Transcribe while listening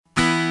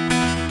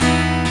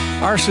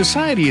Our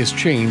society has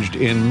changed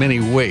in many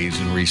ways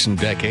in recent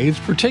decades,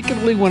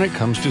 particularly when it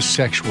comes to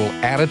sexual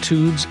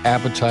attitudes,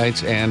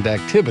 appetites, and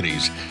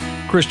activities.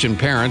 Christian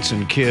parents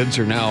and kids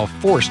are now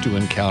forced to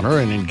encounter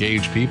and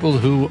engage people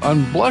who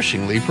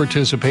unblushingly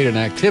participate in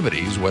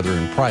activities, whether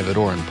in private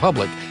or in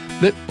public,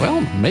 that,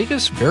 make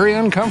us very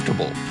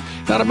uncomfortable.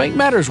 Now, to make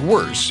matters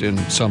worse, in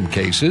some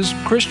cases,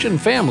 Christian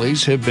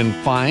families have been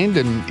fined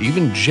and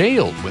even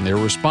jailed when their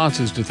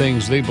responses to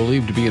things they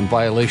believe to be in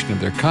violation of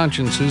their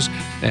consciences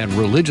and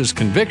religious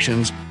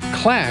convictions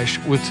clash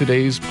with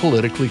today's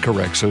politically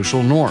correct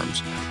social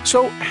norms.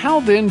 So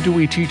how then do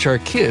we teach our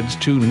kids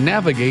to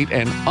navigate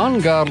an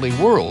ungodly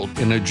world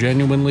in a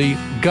genuinely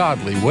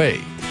godly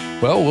way?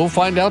 Well, we'll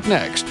find out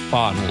next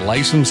on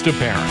License to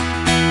Parent.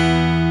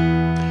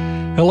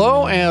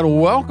 Hello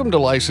and welcome to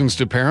License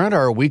to Parent,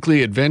 our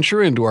weekly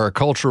adventure into our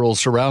cultural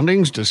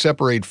surroundings to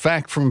separate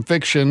fact from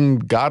fiction,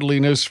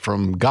 godliness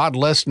from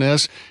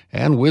godlessness,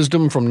 and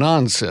wisdom from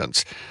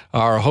nonsense.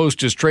 Our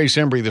host is Trace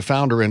Embry, the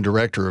founder and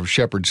director of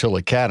Shepherd's Hill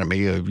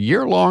Academy, a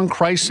year-long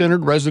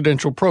Christ-centered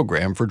residential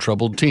program for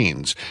troubled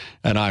teens.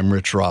 And I'm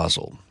Rich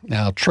Rosell.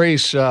 Now,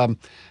 Trace,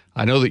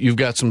 I know that you've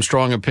got some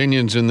strong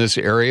opinions in this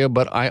area,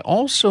 but I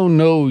also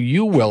know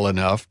you well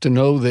enough to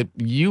know that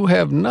you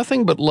have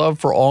nothing but love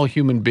for all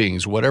human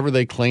beings, whatever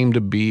they claim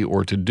to be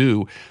or to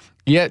do.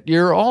 Yet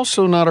you're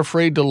also not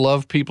afraid to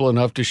love people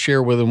enough to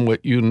share with them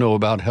what you know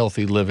about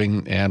healthy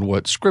living and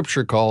what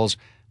Scripture calls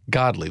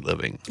godly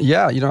living.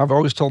 Yeah, I've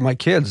always told my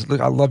kids, look,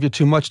 I love you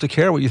too much to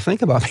care what you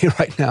think about me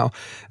right now.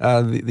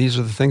 These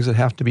are the things that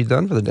have to be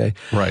done for the day.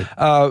 Right.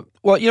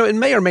 It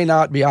may or may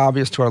not be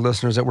obvious to our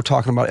listeners that we're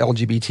talking about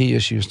LGBT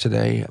issues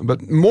today,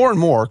 but more and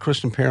more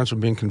Christian parents are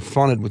being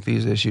confronted with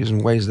these issues in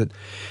ways that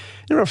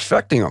are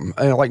affecting them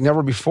like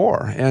never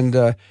before.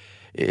 And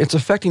it's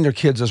affecting their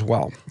kids as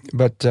well.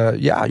 But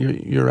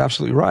you're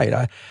absolutely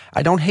right.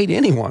 I don't hate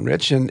anyone,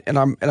 Rich, and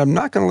I'm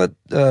not going to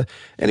let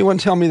anyone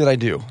tell me that I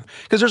do,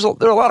 because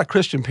there are a lot of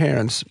Christian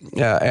parents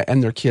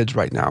and their kids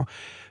right now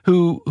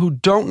who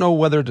don't know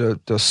whether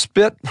to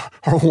spit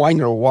or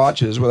wind their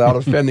watches without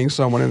offending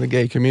someone in the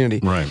gay community.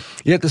 Right.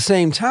 Yet at the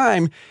same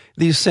time,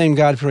 these same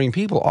God-fearing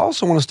people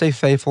also want to stay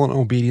faithful and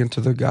obedient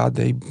to the God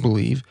they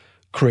believe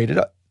created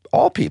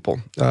all people,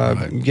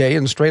 gay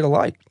and straight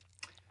alike.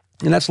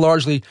 And that's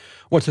largely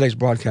what today's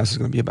broadcast is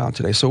going to be about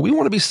today. So we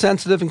want to be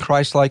sensitive and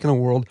Christ-like in a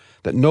world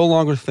that no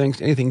longer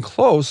thinks anything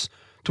close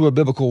to a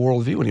biblical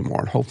worldview anymore.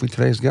 And hopefully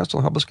today's guest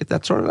will help us get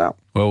that sorted out.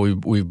 Well,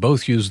 we've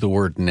both used the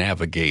word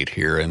navigate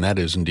here, and that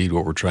is indeed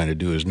what we're trying to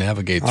do, is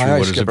navigate through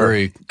what is a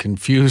very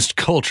confused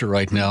culture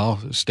right now.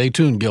 Stay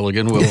tuned,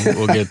 Gilligan.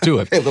 We'll get to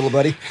it. Hey, little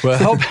buddy.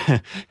 Well,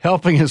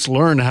 helping us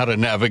learn how to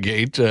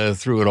navigate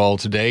through it all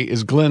today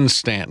is Glenn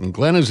Stanton.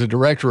 Glenn is the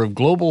director of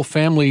Global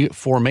Family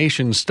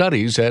Formation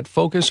Studies at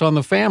Focus on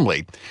the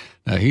Family.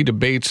 Now, he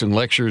debates and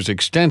lectures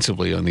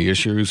extensively on the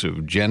issues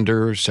of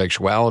gender,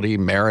 sexuality,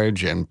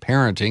 marriage, and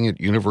parenting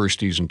at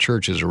universities and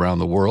churches around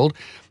the world.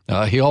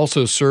 He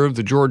also served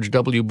the George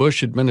W.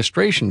 Bush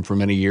administration for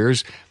many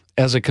years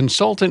as a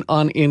consultant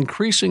on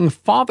increasing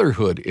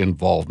fatherhood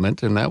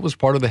involvement, and that was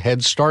part of the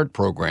Head Start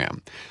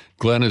program.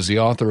 Glenn is the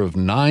author of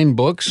 9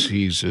 books.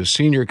 He's a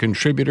senior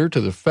contributor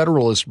to the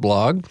Federalist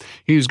blog.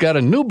 He's got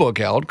a new book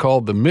out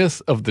called The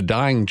Myth of the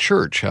Dying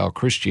Church, How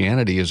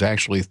Christianity is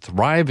Actually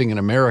Thriving in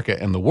America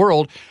and the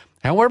World.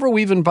 However,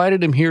 we've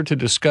invited him here to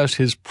discuss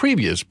his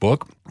previous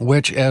book,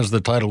 which, as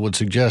the title would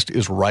suggest,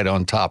 is right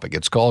on topic.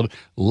 It's called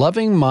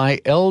Loving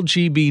My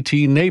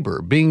LGBT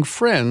Neighbor, Being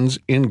Friends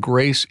in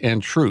Grace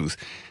and Truth.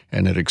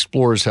 And it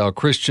explores how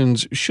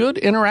Christians should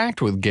interact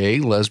with gay,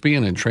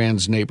 lesbian, and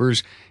trans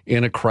neighbors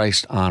in a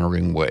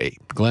Christ-honoring way.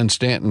 Glenn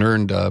Stanton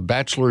earned a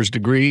bachelor's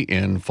degree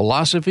in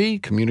philosophy,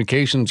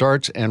 communications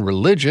arts, and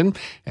religion,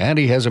 and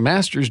he has a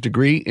master's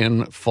degree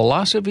in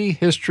philosophy,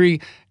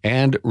 history,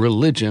 and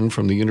religion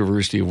from the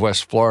University of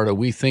West Florida.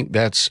 We think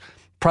that's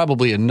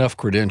probably enough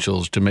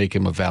credentials to make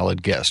him a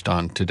valid guest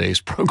on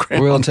today's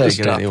program. We'll take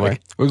it anyway.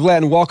 We're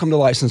glad and welcome to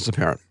License to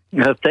Parent.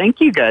 Thank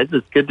you, guys.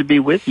 It's good to be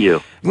with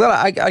you. Well,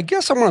 I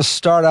guess I want to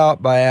start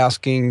out by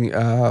asking,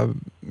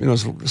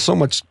 so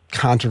much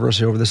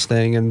controversy over this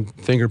thing and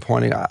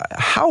finger-pointing,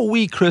 how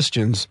we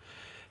Christians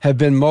have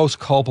been most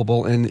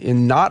culpable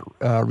in not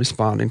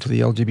responding to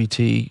the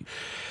LGBT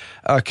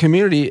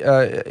community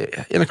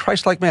in a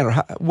Christ-like manner.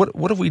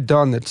 What have we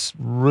done that's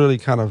really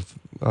kind of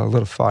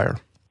lit a fire?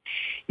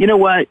 You know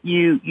what?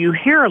 You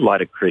hear a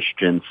lot of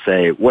Christians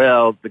say,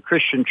 well, the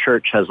Christian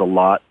church has a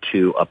lot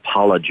to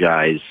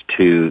apologize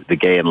to the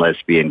gay and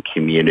lesbian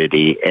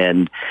community.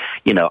 And,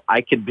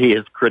 I could be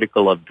as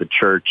critical of the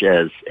church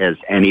as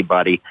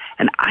anybody.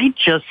 And I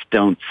just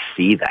don't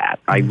see that.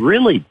 I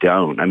really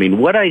don't. I mean,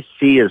 what I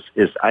see is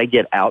I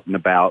get out and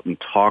about and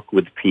talk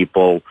with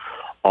people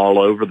all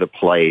over the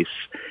place.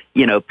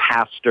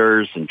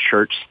 Pastors and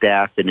church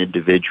staff and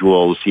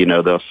individuals,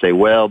 they'll say,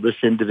 well, this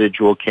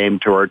individual came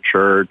to our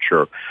church,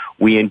 or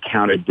we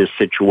encountered this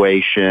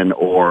situation,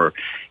 or,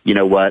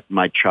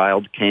 my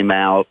child came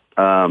out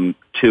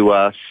to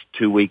us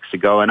 2 weeks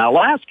ago. And I'll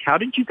ask, how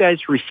did you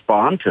guys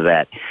respond to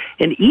that?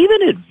 And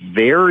even at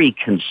very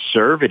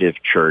conservative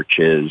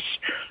churches,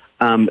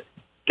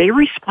 they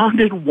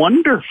responded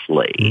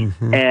wonderfully.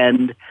 Mm-hmm.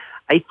 And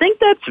I think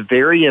that's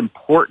very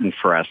important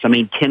for us. I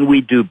mean, can we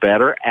do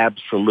better?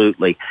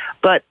 Absolutely.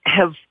 But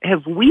have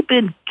we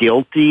been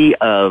guilty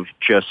of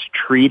just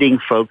treating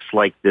folks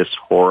like this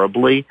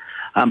horribly?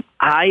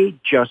 I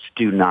just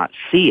do not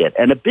see it.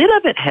 And a bit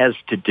of it has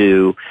to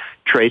do,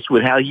 Trace,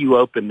 with how you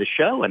opened the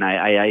show, and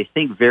I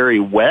think very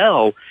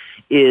well,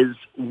 is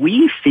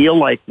we feel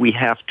like we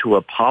have to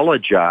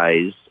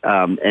apologize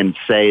and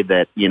say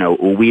that,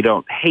 we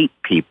don't hate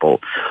people.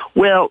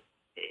 Well,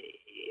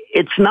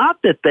 it's not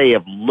that they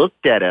have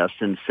looked at us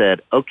and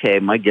said, okay,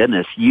 my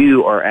goodness,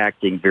 you are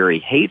acting very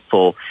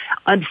hateful.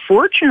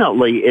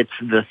 Unfortunately, it's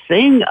the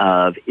thing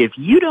of, if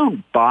you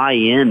don't buy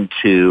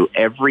into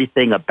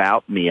everything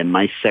about me and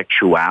my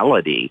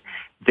sexuality,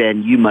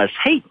 then you must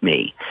hate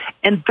me.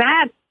 And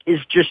that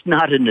is just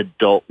not an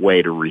adult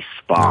way to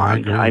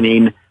respond. I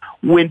mean,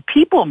 when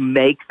people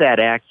make that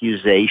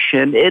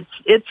accusation,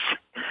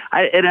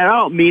 I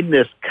don't mean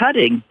this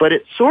cutting, but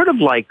it's sort of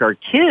like our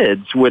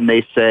kids when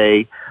they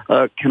say,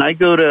 can I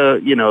go to,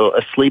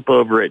 a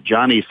sleepover at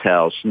Johnny's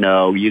house?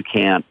 No, you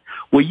can't.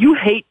 Well, you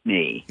hate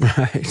me.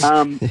 Right.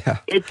 Yeah.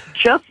 It's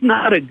just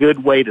not a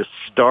good way to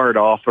start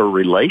off a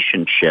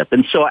relationship.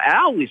 And so I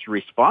always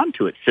respond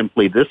to it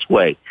simply this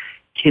way.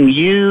 Can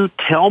you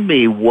tell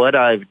me what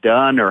I've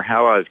done or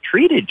how I've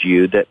treated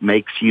you that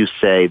makes you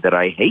say that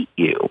I hate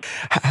you?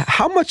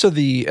 How much of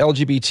the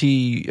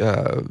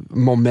LGBT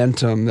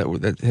momentum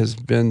that has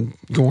been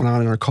going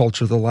on in our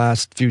culture the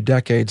last few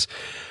decades,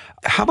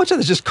 how much of it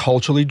is just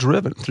culturally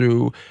driven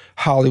through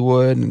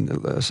Hollywood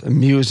and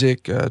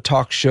music,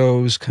 talk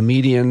shows,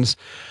 comedians,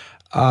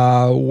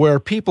 where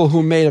people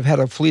who may have had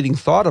a fleeting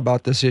thought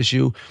about this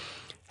issue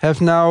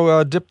have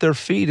now dipped their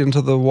feet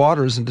into the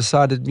waters and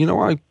decided,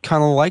 I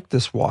kind of like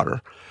this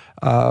water.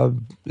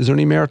 Is there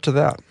any merit to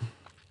that?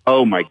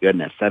 Oh, my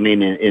goodness. I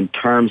mean, in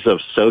terms of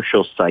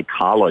social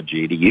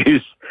psychology, to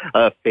use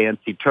a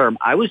fancy term,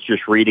 I was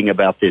just reading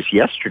about this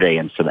yesterday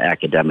in some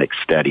academic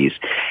studies,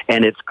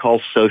 and it's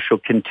called social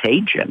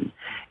contagion.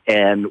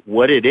 And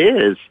what it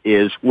is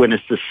when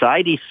a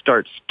society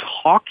starts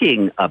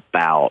talking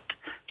about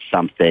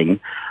something,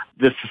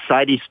 the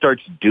society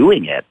starts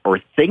doing it or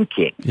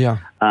thinking. Yeah.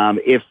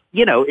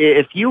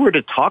 If you were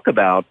to talk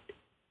about,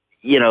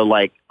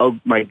 like, oh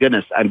my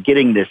goodness, I'm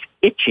getting this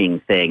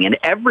itching thing, and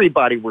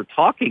everybody were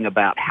talking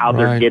about how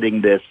they're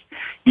getting this,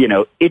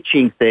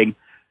 itching thing,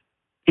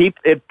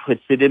 it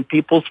puts it in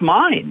people's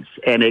minds,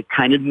 and it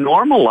kind of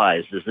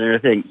normalizes. And they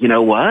think, you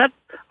know what?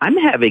 I'm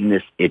having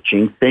this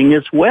itching thing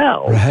as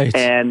well. Right.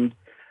 And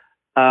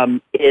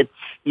it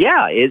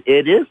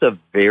is a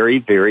very,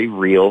 very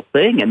real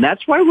thing. And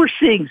that's why we're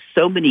seeing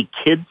so many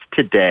kids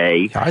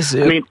today. I see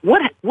it. I mean,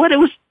 what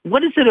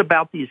is it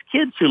about these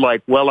kids who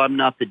like, well, I'm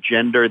not the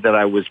gender that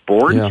I was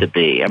born to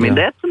be? I mean,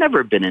 that's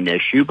never been an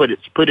issue, but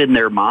it's put in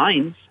their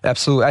minds.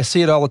 Absolutely. I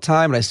see it all the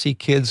time, and I see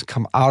kids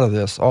come out of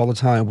this all the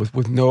time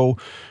with no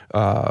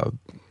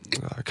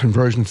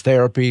conversion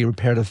therapy,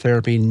 reparative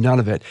therapy, none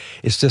of it.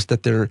 It's just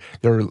that they're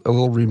a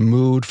little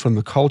removed from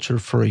the culture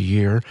for a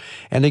year,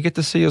 and they get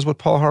to see, as what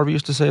Paul Harvey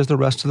used to say, is the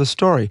rest of the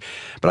story.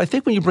 But I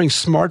think when you bring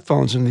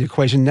smartphones into the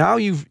equation, now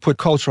you've put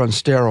culture on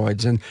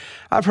steroids, and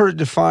I've heard it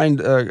defined,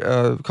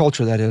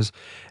 culture, that is,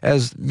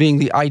 as being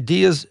the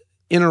ideas,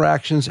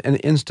 interactions, and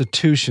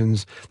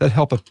institutions that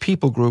help a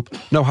people group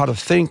know how to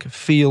think,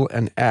 feel,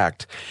 and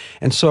act.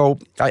 And so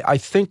I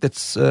think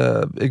that's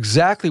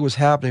exactly what's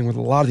happening with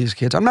a lot of these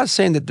kids. I'm not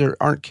saying that there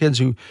aren't kids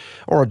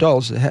or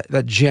adults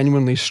that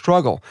genuinely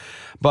struggle,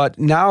 but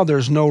now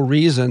there's no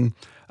reason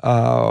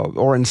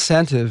or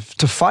incentive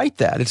to fight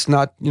that. It's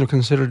not,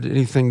 considered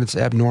anything that's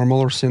abnormal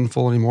or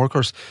sinful anymore. Of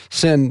course,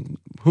 sin,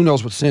 who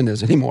knows what sin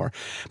is anymore.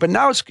 But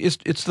now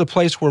it's the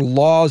place where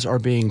laws are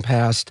being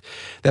passed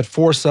that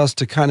force us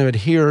to kind of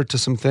adhere to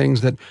some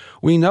things that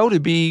we know to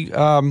be,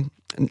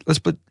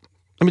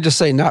 let me just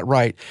say, not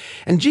right.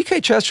 And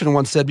G.K. Chesterton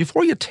once said,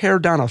 before you tear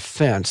down a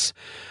fence,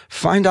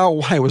 find out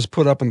why it was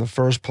put up in the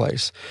first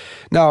place.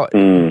 Now,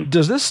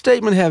 does this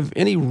statement have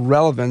any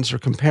relevance or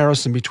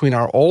comparison between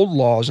our old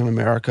laws in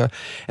America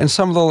and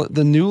some of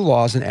the new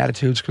laws and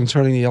attitudes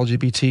concerning the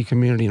LGBT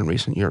community in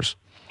recent years?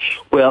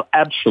 Well,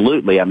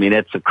 absolutely. I mean,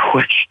 it's a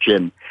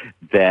question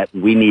that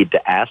we need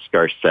to ask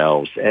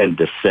ourselves and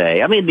to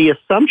say, I mean, the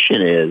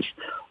assumption is,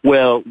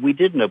 well, we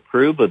didn't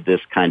approve of this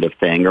kind of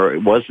thing, or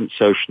it wasn't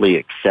socially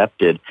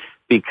accepted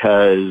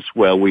because,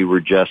 well, we were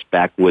just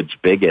backwoods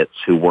bigots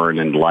who weren't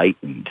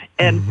enlightened.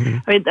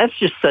 And, I mean, that's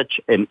just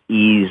such an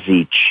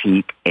easy,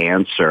 cheap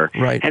answer.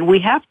 Right. And we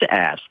have to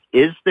ask,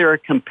 is there a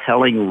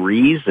compelling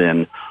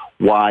reason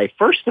why,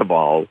 first of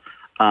all,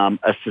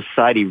 a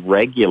society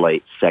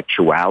regulate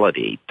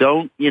sexuality.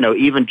 Don't,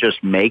 even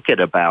just make it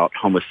about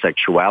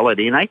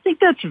homosexuality. And I think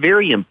that's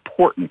very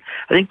important.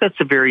 I think that's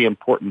a very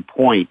important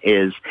point,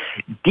 is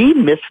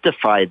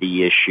demystify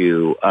the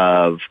issue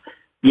of,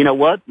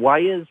 why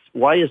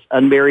is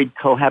unmarried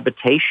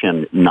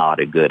cohabitation not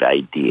a good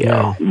idea?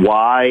 No.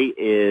 Why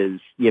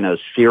is,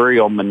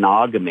 serial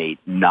monogamy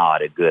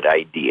not a good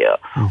idea?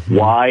 Mm-hmm.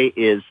 Why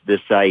is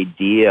this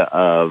idea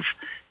of,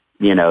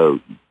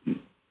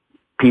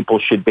 people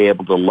should be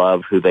able to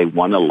love who they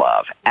want to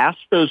love? Ask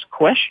those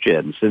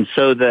questions. And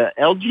so the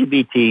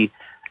LGBT,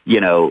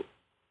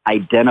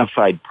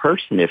 identified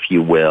person, if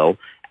you will,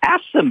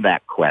 ask them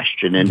that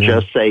question and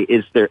just say,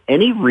 is there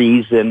any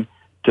reason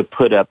to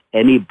put up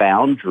any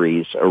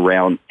boundaries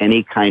around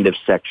any kind of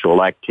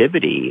sexual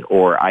activity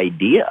or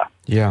idea?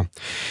 Yeah.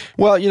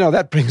 Well,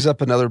 that brings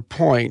up another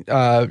point,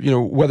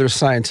 whether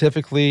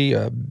scientifically,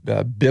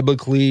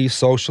 biblically,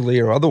 socially,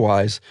 or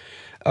otherwise,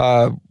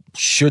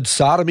 should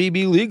sodomy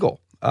be legal?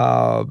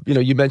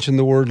 You mentioned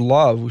the word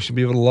love. We should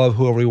be able to love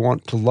whoever we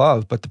want to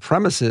love. But the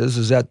premise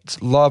is that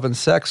love and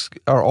sex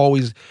are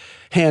always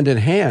hand in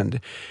hand.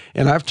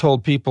 And I've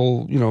told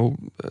people,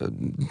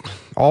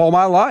 all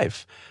my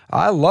life,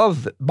 I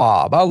love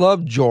Bob, I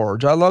love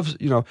George, I love,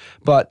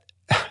 but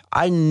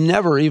I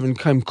never even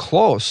came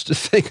close to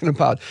thinking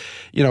about,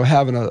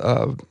 having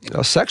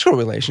a sexual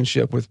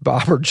relationship with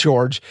Bob or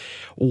George.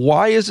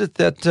 Why is it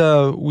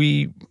that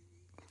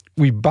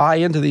we buy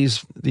into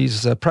these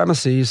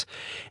premises,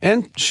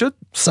 and should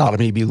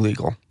sodomy be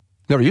legal?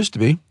 Never used to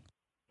be.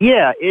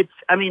 Yeah, it's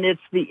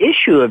the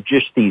issue of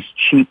just these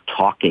cheap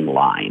talking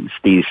lines.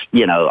 These,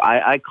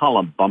 I call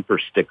them bumper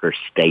sticker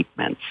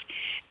statements.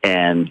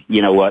 And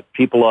you know what?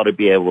 People ought to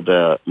be able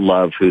to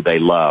love who they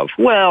love.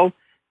 Well,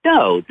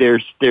 no,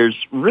 there's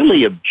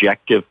really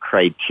objective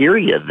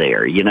criteria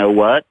there. You know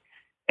what?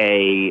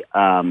 A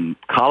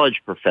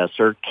college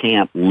professor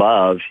can't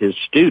love his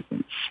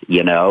students,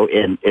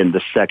 in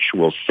the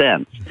sexual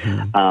sense.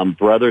 Mm-hmm.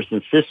 Brothers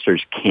and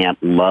sisters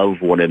can't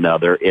love one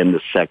another in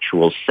the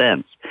sexual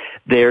sense.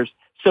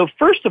 So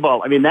first of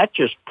all, that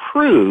just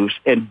proves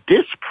and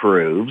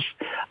disproves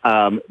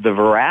the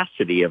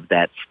veracity of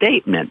that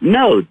statement.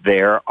 No,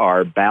 there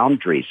are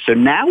boundaries. So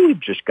now we've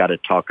just got to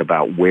talk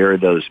about where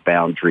those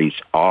boundaries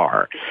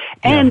are.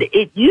 And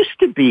it used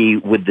to be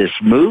with this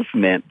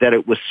movement that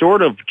it was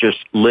sort of just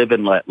live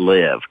and let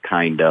live,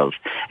 kind of.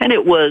 And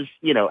it was,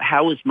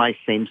 how is my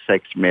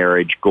same-sex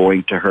marriage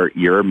going to hurt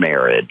your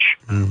marriage?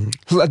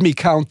 Mm-hmm. Let me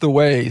count the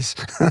ways.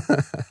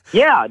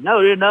 Yeah,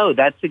 no,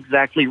 that's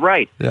exactly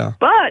right. Yeah.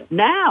 But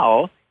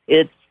now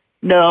it's,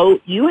 no,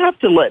 you have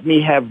to let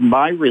me have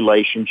my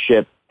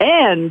relationship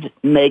and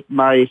make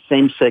my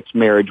same-sex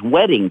marriage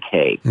wedding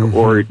cake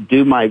or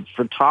do my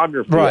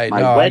photography at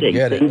my wedding,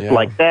 things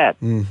like that.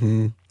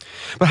 Mm-hmm.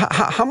 But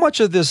how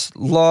much of this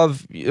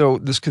love,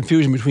 this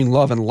confusion between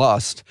love and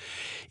lust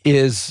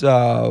is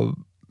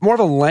more of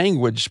a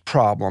language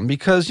problem?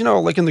 Because,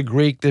 like in the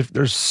Greek,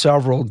 there's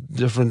several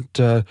different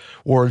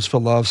words for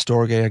love: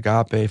 storge,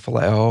 agape,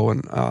 phileo,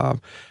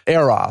 and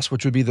eros,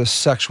 which would be the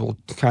sexual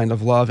kind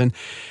of love. And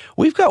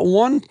we've got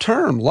one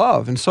term,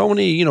 love, and so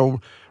many,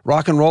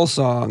 rock and roll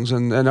songs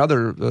and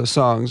other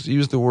songs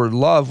use the word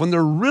love when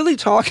they're really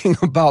talking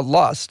about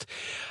lust.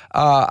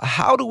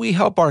 How do we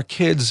help our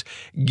kids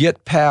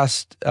get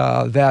past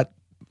that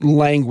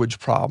language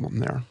problem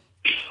there?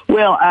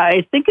 Well,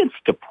 I think it's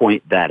to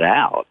point that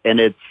out. And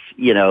it's,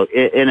 in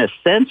a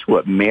sense,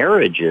 what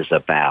marriage is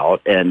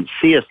about. And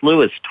C.S.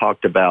 Lewis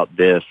talked about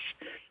this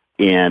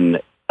in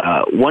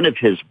one of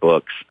his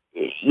books.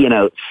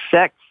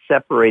 Sex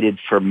separated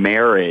from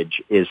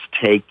marriage is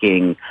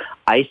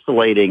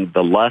isolating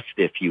the lust,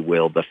 if you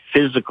will, the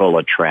physical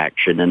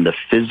attraction and the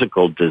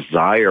physical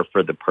desire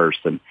for the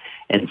person,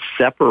 and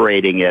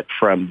separating it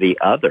from the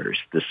others,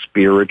 the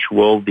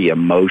spiritual, the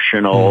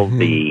emotional,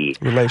 the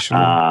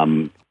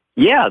relational.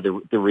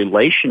 The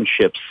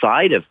relationship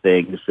side of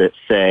things that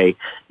say,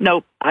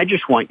 no, I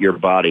just want your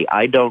body.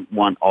 I don't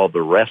want all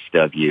the rest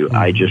of you.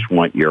 I just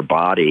want your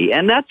body.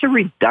 And that's a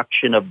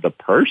reduction of the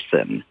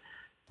person.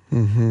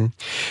 Mm-hmm.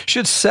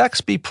 Should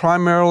sex be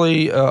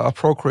primarily a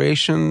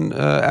procreation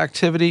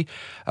activity,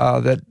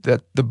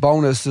 that the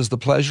bonus is the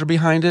pleasure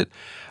behind it?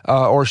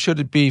 Or should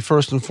it be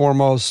first and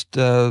foremost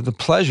the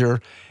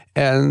pleasure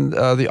and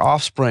the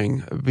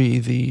offspring be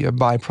the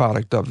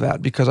byproduct of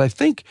that? Because I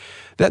think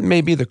that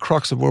may be the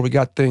crux of where we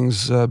got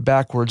things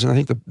backwards. And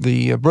I think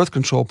the birth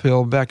control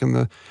pill back in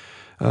the,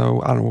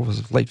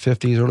 late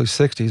 50s, early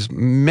 60s,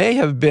 may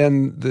have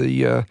been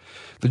the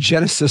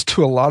genesis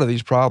to a lot of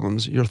these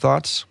problems. Your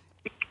thoughts?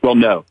 Well,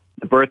 no.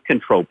 The birth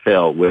control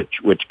pill,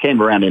 which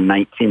came around in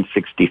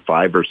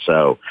 1965 or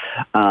so,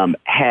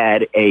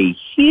 had a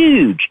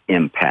huge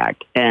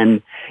impact.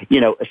 And,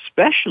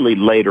 especially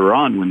later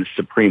on when the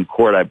Supreme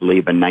Court, I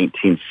believe in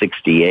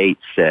 1968,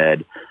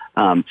 said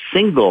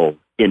single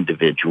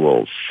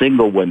individuals,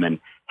 single women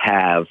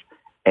have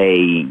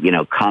a,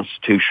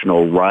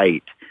 constitutional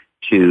right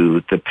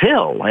to the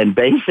pill. And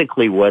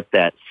basically what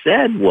that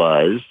said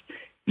was,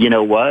 you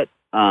know what?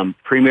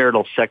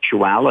 premarital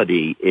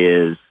sexuality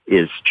is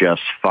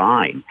just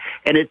fine.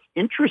 And it's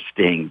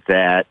interesting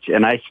that,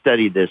 and I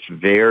studied this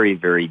very,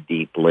 very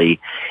deeply,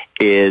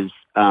 is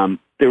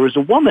there was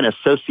a woman, a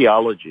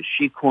sociologist,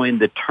 she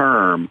coined the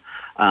term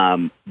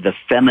the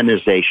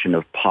feminization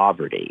of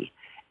poverty.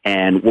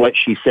 And what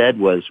she said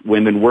was,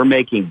 women, we're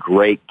making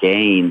great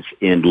gains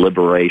in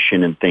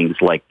liberation and things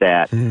like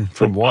that.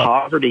 But what?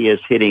 Poverty is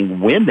hitting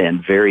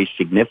women very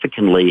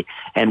significantly.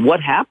 And what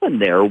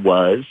happened there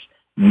was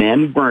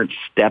men weren't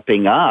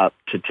stepping up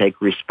to take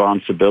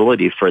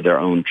responsibility for their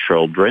own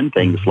children,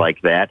 things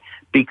like that,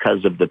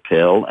 because of the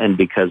pill and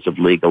because of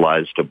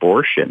legalized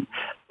abortion.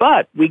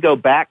 But we go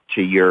back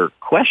to your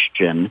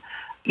question,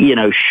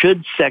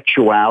 should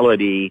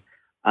sexuality,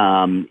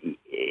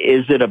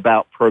 is it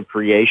about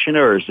procreation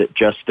or is it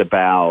just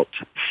about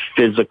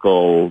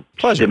physical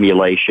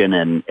stimulation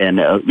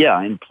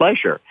and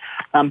pleasure?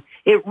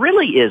 It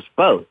really is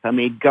both. I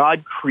mean,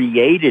 God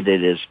created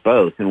it as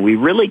both, and we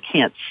really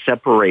can't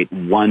separate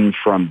one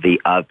from the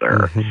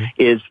other.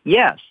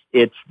 Yes,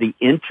 it's the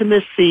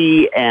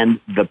intimacy and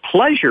the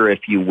pleasure,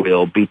 if you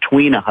will,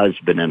 between a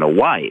husband and a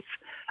wife.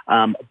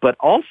 But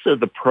also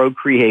the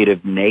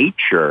procreative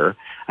nature.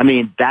 I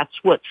mean,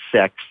 that's what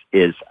sex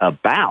is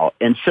about.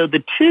 And so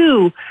the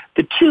two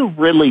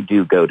really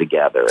do go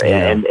together.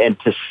 Yeah. And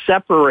to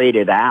separate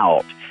it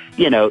out,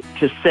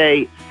 to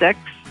say sex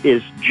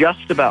is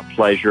just about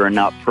pleasure and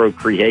not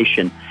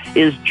procreation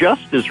is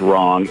just as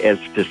wrong as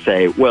to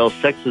say, well,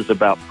 sex is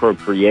about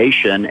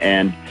procreation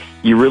and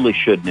you really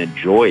shouldn't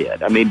enjoy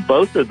it. I mean,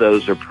 both of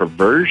those are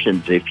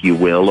perversions, if you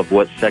will, of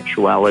what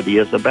sexuality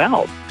is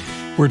about.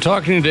 We're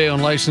talking today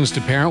on Licensed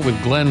to Parent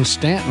with Glenn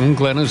Stanton.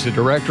 Glenn is the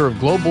Director of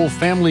Global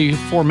Family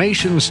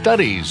Formation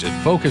Studies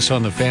at Focus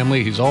on the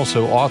Family. He's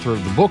also author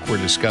of the book we're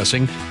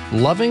discussing,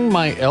 Loving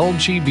My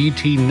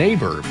LGBT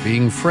Neighbor,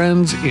 Being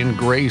Friends in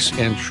Grace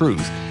and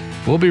Truth.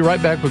 We'll be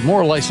right back with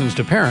more Licensed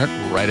to Parent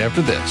right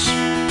after this.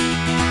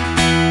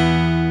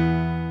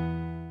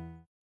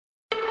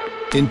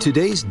 In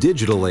today's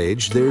digital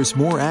age, there's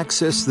more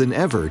access than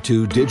ever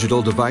to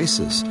digital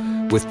devices.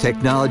 With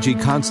technology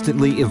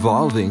constantly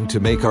evolving to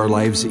make our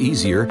lives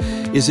easier,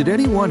 is it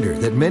any wonder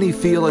that many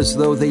feel as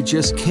though they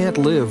just can't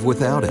live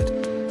without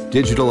it?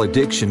 Digital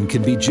addiction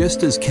can be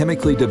just as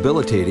chemically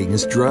debilitating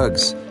as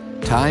drugs.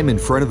 Time in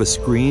front of a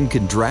screen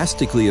can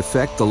drastically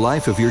affect the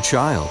life of your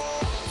child.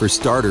 For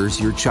starters,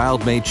 your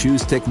child may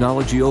choose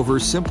technology over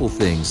simple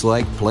things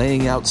like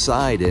playing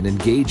outside and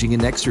engaging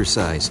in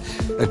exercise,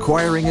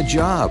 acquiring a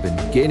job,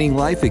 and gaining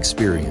life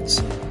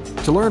experience.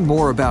 To learn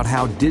more about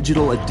how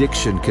digital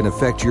addiction can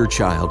affect your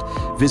child,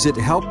 visit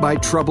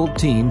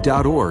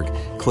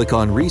helpmytroubledteen.org, click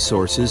on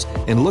Resources,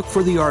 and look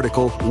for the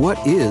article, What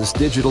is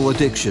Digital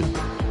Addiction?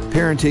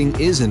 Parenting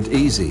isn't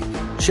easy.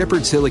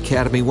 Shepherd's Hill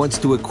Academy wants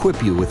to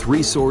equip you with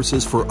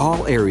resources for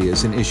all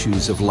areas and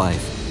issues of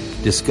life.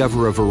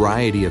 Discover a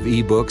variety of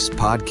ebooks,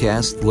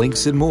 podcasts,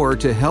 links, and more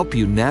to help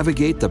you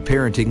navigate the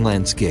parenting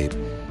landscape.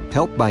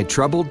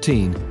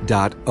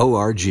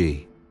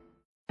 helpmytroubledteen.org.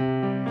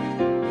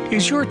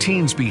 Is your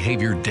teen's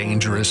behavior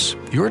dangerous?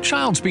 Your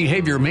child's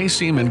behavior may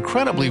seem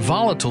incredibly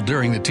volatile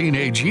during the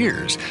teenage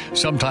years.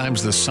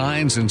 Sometimes the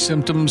signs and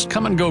symptoms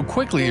come and go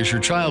quickly as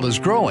your child is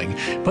growing,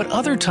 but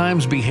other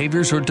times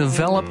behaviors are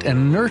developed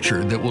and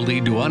nurtured that will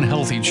lead to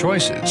unhealthy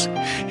choices.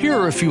 Here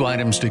are a few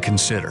items to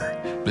consider.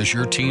 Does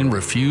your teen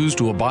refuse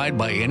to abide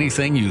by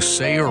anything you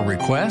say or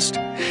request?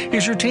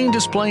 Is your teen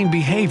displaying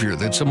behavior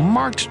that's a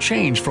marked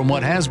change from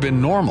what has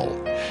been normal?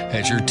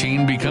 Has your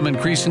teen become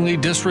increasingly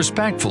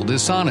disrespectful,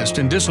 dishonest,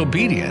 and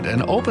disobedient,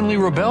 and openly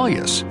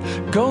rebellious?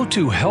 Go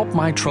to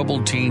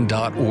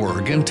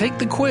helpmytroubledteen.org and take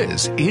the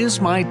quiz,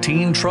 Is My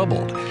Teen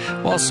Troubled?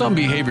 While some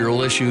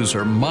behavioral issues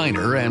are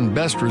minor and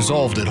best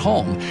resolved at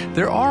home,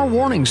 there are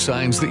warning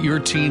signs that your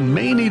teen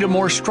may need a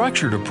more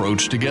structured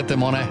approach to get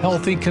them on a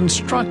healthy,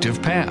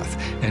 constructive path,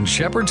 and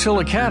Shepherd's Hill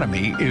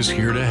Academy is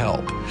here to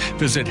help.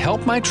 Visit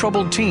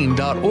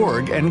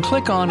helpmytroubledteen.org and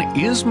click on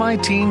Is My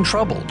Teen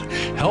Troubled?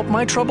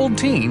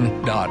 helpmytroubledteen.org.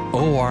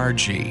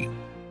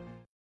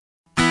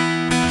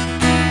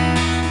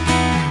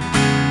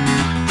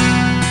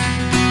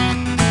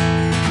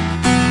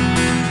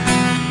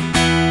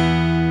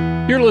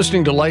 You're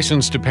listening to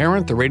Licensed to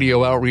Parent, the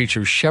radio outreach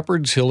of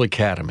Shepherd's Hill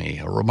Academy.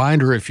 A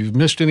reminder, if you've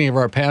missed any of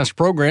our past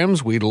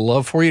programs, we'd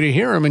love for you to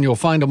hear them, and you'll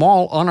find them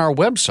all on our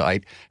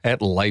website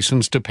at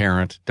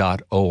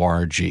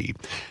licensedtoparent.org.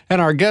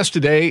 And our guest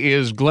today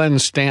is Glenn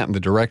Stanton, the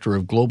Director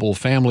of Global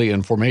Family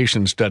and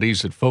Formation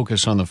Studies at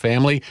Focus on the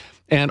Family,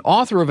 and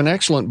author of an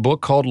excellent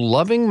book called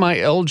Loving My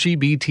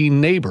LGBT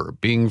Neighbor,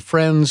 Being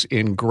Friends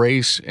in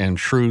Grace and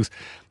Truth.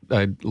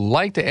 I'd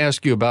like to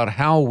ask you about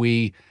how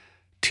we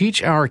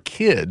teach our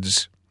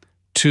kids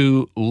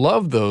to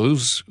love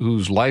those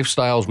whose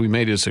lifestyles we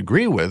may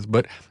disagree with,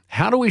 but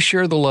how do we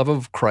share the love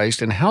of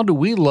Christ, and how do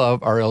we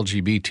love our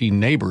LGBT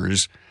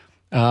neighbors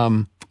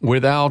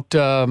without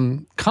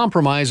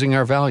compromising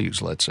our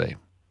values, let's say?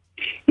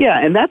 Yeah,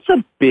 and that's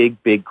a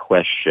big, big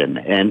question,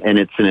 and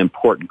it's an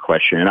important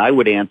question, and I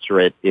would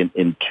answer it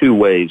in two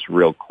ways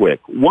real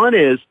quick. One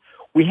is,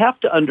 we have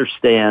to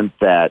understand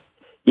that,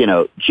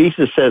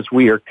 Jesus says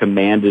we are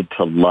commanded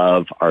to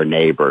love our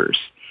neighbors.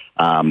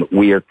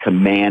 We are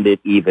commanded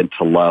even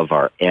to love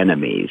our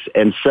enemies.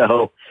 And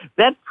so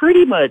that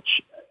pretty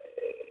much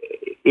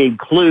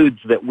includes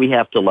that we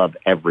have to love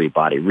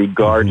everybody,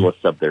 regardless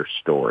of their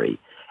story.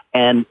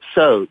 And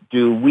so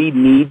do we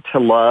need to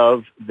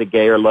love the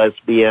gay or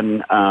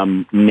lesbian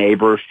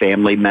neighbor,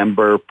 family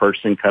member,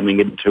 person coming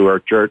into our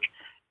church?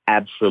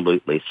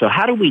 Absolutely. So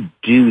how do we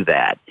do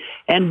that?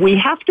 And we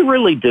have to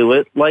really do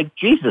it like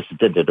Jesus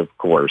did it, of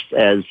course,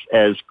 as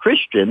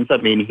Christians. I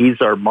mean, he's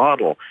our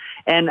model.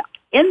 And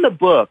in the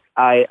book,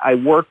 I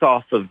work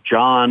off of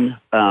John,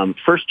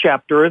 first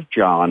chapter of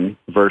John,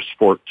 verse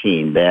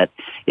 14, that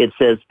it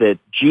says that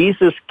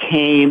Jesus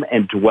came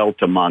and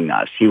dwelt among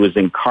us. He was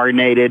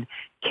incarnated,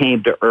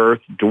 came to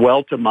earth,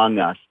 dwelt among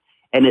us.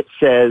 And it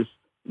says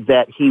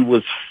that he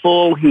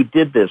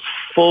did this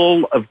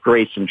full of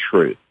grace and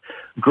truth.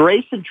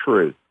 Grace and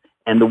truth,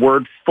 and the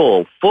word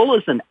full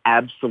is an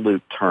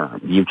absolute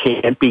term. You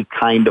can't be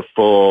kind of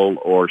full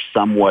or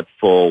somewhat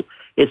full.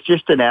 It's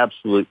just an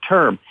absolute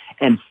term,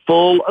 and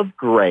full of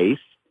grace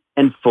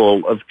and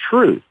full of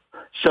truth.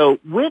 So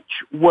which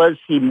was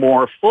he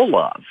more full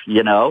of?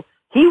 He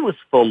was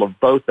full of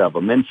both of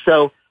them. And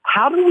so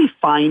how do we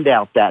find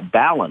out that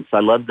balance?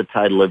 I love the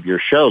title of your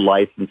show,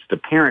 License to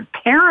Parent.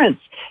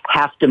 Parents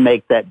have to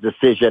make that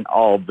decision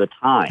all the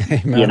time.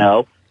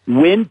 Amen.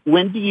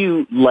 When do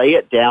you lay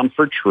it down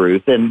for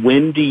truth, and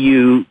when do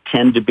you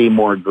tend to be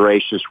more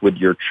gracious with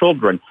your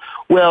children?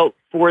 Well,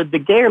 for the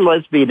gay or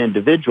lesbian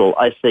individual,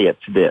 I say it's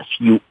this.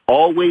 You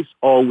always,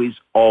 always,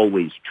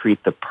 always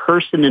treat the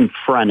person in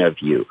front of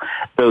you,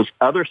 those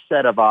other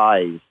set of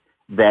eyes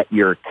that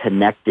you're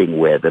connecting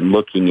with and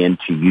looking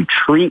into, you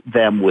treat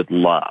them with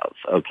love,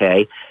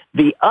 okay?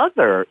 The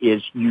other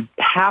is you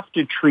have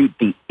to treat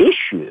the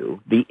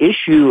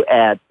issue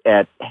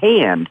at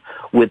hand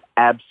with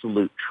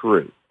absolute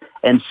truth.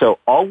 And so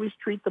always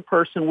treat the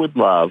person with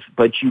love,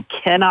 but you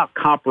cannot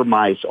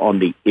compromise on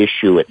the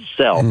issue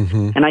itself.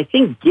 Mm-hmm. And I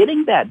think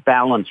getting that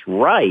balance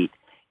right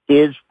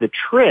is the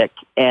trick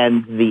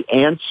and the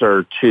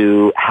answer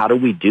to how do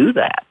we do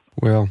that.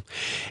 Well,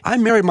 I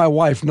married my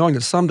wife knowing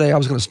that someday I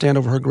was going to stand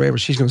over her grave or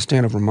she's going to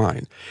stand over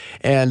mine.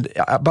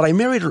 But I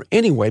married her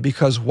anyway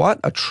because what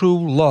a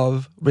true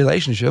love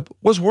relationship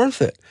was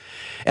worth it.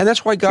 And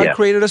that's why God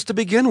created us to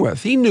begin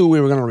with. He knew we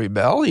were going to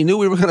rebel. He knew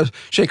we were going to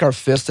shake our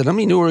fist at him.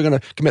 He knew we were going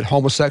to commit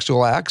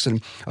homosexual acts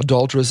and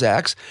adulterous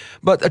acts.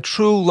 But a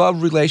true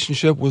love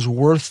relationship was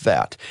worth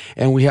that.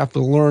 And we have to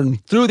learn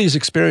through these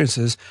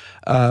experiences,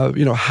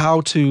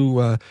 how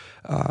to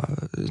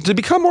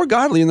become more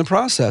godly in the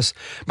process.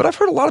 But I've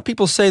heard a lot of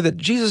people say that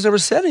Jesus never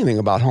said anything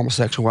about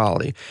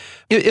homosexuality.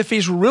 If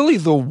he's really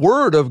the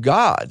Word of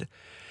God,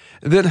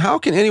 then how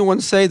can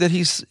anyone say that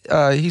he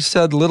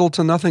said little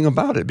to nothing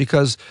about it?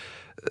 Because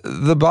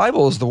the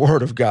Bible is the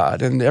Word of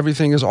God, and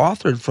everything is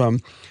authored from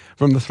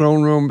the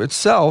throne room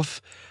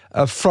itself,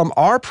 from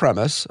our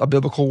premise, a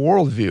biblical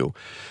worldview.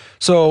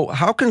 So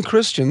how can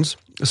Christians,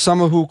 some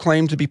who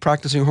claim to be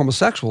practicing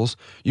homosexuals,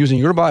 using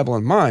your Bible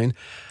and mine,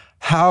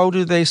 how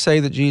do they say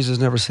that Jesus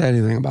never said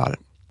anything about it?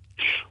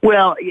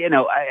 Well,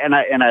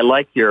 and I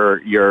like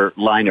your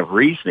line of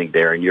reasoning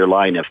there and your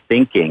line of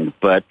thinking.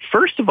 But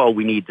first of all,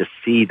 we need to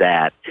see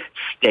that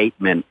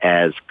statement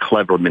as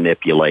clever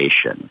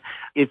manipulation.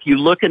 If you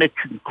look at a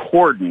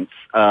concordance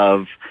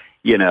of,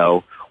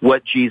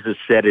 what Jesus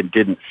said and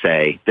didn't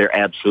say, they're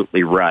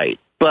absolutely right.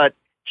 But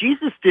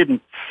Jesus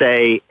didn't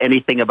say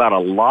anything about a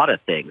lot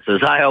of things.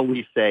 As I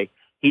always say,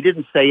 he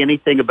didn't say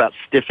anything about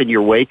stiffing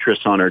your waitress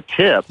on her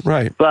tip,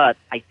 right. But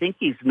I think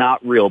he's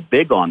not real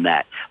big on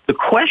that. The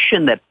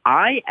question that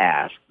I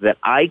ask, that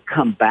I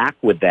come back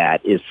with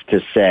that, is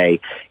to say,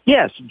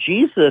 yes,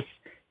 Jesus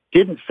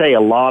didn't say a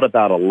lot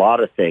about a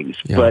lot of things,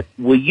 but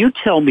will you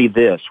tell me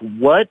this?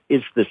 What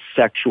is the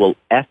sexual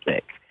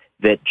ethic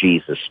that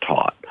Jesus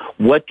taught?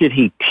 What did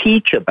he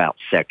teach about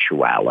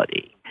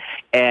sexuality?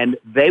 And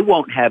they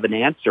won't have an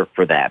answer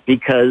for that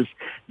because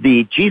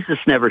Jesus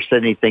never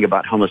said anything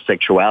about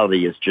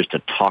homosexuality as just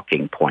a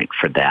talking point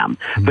for them.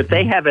 Mm-hmm. But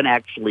they haven't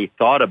actually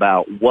thought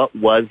about what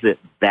was it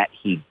that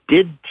he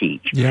did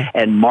teach. Yeah.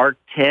 And Mark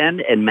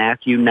 10 and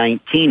Matthew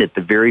 19 at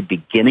the very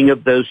beginning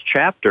of those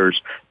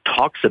chapters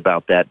talks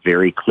about that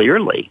very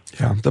clearly.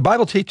 Yeah, the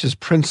Bible teaches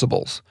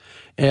principles.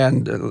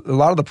 And a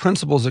lot of the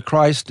principles that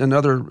Christ and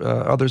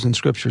others in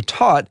Scripture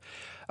taught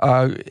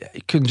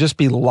can just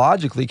be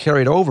logically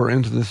carried over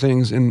into the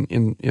things in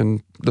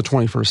the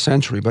 21st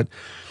century. But,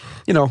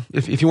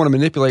 if you want to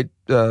manipulate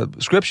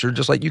Scripture,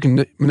 just like you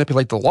can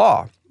manipulate the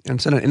law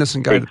and send an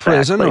innocent guy to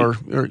prison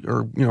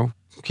or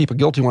keep a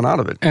guilty one out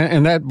of it.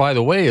 And that, by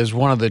the way, is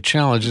one of the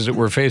challenges that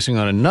we're facing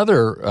on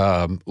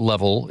another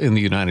level in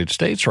the United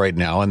States right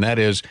now, and that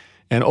is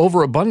an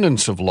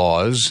overabundance of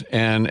laws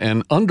and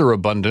an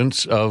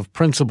underabundance of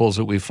principles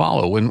that we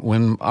follow.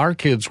 When our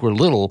kids were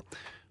little,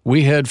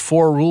 we had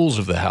 4 rules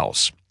of the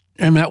house,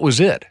 and that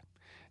was it.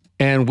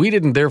 And we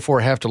didn't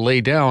therefore have to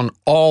lay down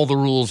all the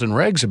rules and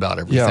regs about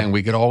everything. Yeah.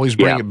 We could always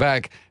bring it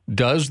back.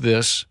 Does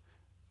this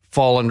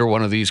fall under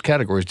one of these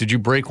categories? Did you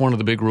break one of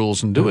the big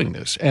rules in doing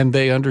this? And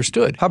they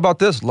understood. How about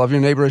this? Love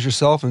your neighbor as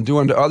yourself and do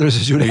unto others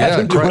as you'd have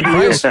them do unto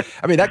you.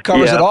 I mean, that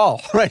covers it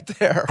all right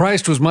there.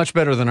 Christ was much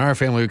better than our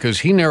family because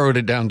he narrowed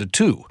it down to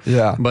 2.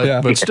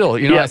 But still,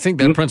 I think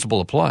that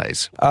principle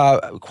applies.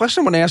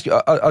 Question I want to ask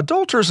you,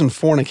 adulterers and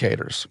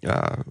fornicators,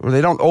 where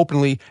they don't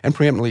openly and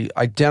preeminently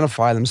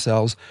identify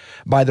themselves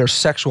by their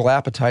sexual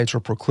appetites or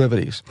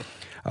proclivities.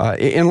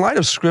 In light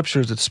of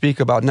scriptures that speak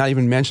about not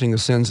even mentioning the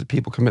sins that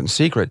people commit in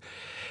secret,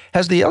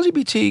 has the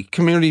LGBT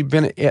community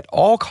been at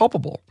all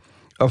culpable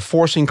of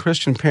forcing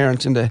Christian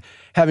parents into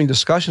having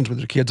discussions with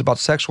their kids about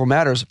sexual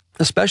matters,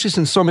 especially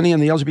since so many in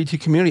the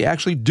LGBT community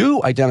actually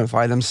do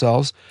identify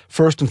themselves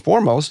first and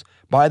foremost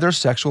by their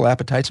sexual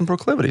appetites and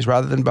proclivities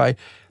rather than by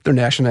their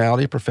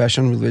nationality,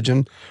 profession,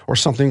 religion, or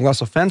something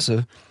less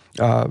offensive?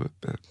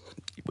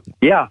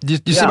 Yeah. Do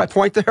you see my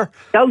point there?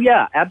 Oh,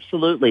 yeah,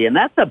 absolutely. And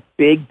that's a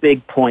big,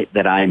 big point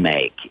that I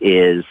make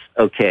is,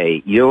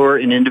 okay, you're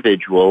an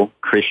individual,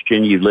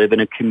 Christian, you live in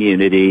a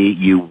community,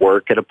 you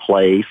work at a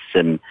place,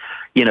 and,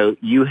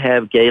 you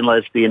have gay and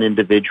lesbian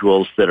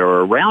individuals that are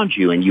around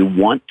you, and you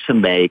want to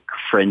make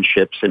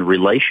friendships and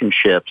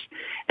relationships,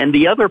 and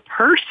the other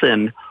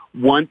person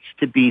wants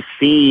to be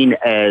seen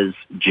as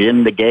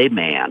Jim the gay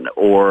man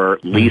or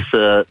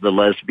Lisa the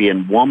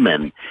lesbian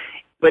woman.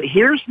 But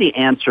here's the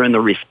answer and the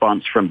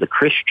response from the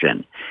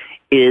Christian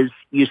is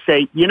you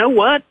say, you know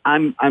what?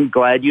 I'm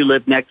glad you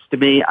live next to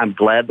me. I'm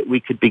glad that we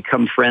could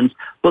become friends.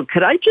 But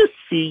could I just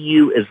see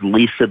you as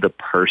Lisa the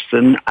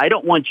person? I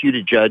don't want you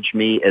to judge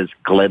me as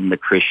Glenn the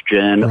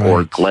Christian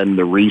or Glenn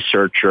the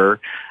researcher.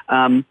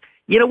 You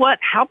know what?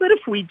 How about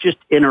if we just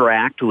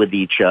interact with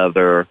each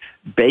other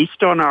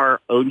based on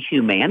our own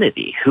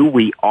humanity, who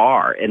we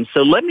are? And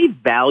so let me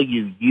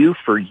value you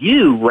for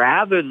you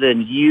rather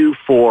than you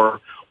for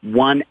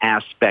one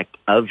aspect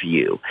of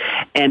you.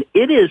 And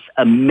it is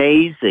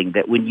amazing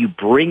that when you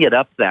bring it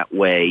up that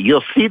way,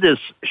 you'll see this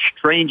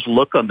strange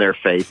look on their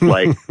face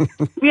like,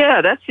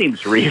 yeah, that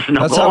seems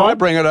reasonable. That's how I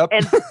bring it up.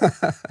 And,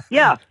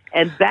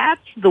 and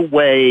that's the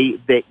way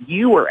that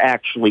you are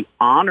actually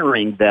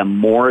honoring them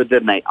more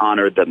than they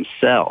honor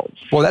themselves.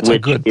 Well, that's a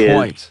good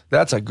point.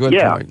 That's a good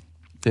point.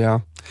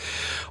 Yeah.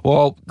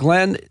 Well,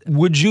 Glenn,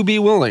 would you be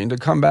willing to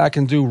come back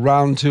and do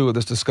round 2 of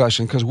this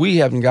discussion? Because we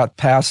haven't got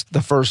past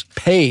the first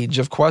page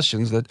of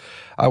questions that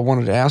I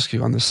wanted to ask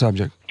you on this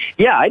subject.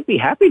 Yeah, I'd be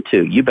happy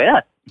to. You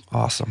bet.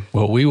 Awesome.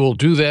 Well, we will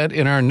do that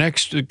in our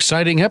next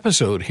exciting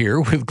episode here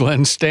with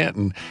Glenn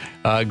Stanton.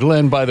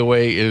 Glenn, by the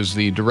way, is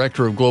the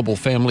Director of Global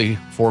Family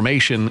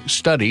Formation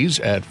Studies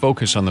at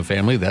Focus on the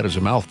Family. That is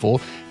a mouthful.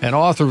 And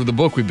author of the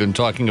book we've been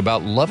talking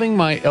about, Loving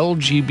My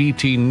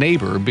LGBT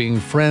Neighbor, Being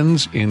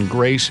Friends in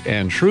Grace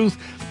and Truth.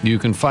 You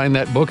can find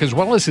that book as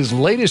well as his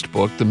latest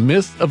book, The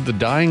Myth of the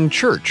Dying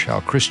Church,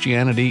 How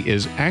Christianity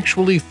is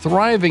Actually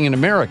Thriving in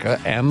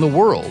America and the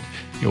World.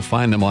 You'll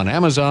find them on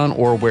Amazon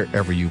or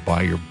wherever you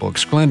buy your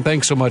books. Glenn,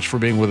 thanks so much for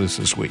being with us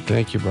this week.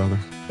 Thank you, brother.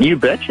 You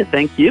betcha.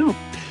 Thank you.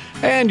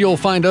 And you'll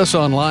find us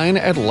online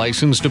at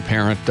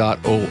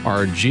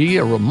licensedtoparent.org.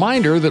 A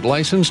reminder that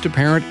Licensed to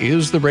Parent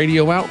is the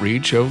radio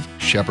outreach of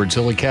Shepherd's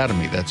Hill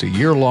Academy. That's a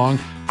year-long,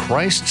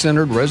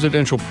 Christ-centered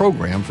residential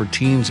program for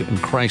teens in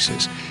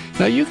crisis.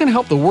 Now, you can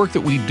help the work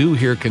that we do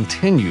here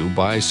continue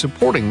by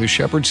supporting the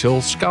Shepherd's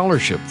Hill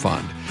Scholarship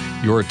Fund.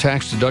 Your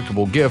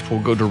tax-deductible gift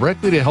will go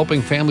directly to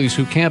helping families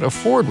who can't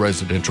afford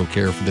residential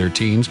care for their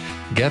teens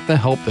get the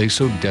help they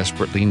so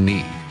desperately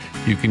need.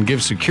 You can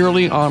give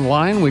securely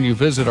online when you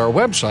visit our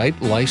website,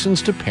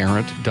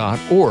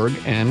 licensedtoparent.org,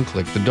 and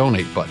click the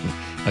donate button.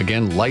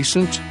 Again,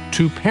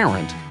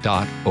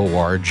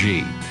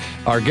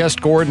 licensedtoparent.org. Our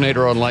guest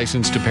coordinator on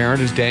Licensed to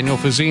Parent is Daniel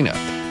Fazina.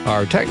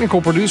 Our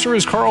technical producer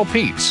is Carl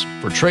Peets.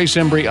 For Trace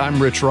Embry, I'm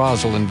Rich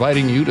Rosell,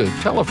 inviting you to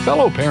tell a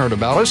fellow parent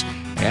about us,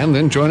 and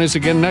then join us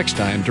again next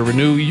time to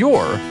renew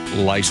your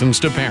License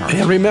to Parent.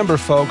 And remember,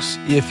 folks,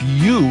 if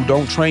you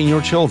don't train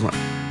your children,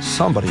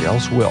 somebody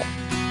else will.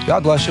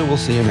 God bless you. We'll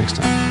see you next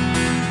time.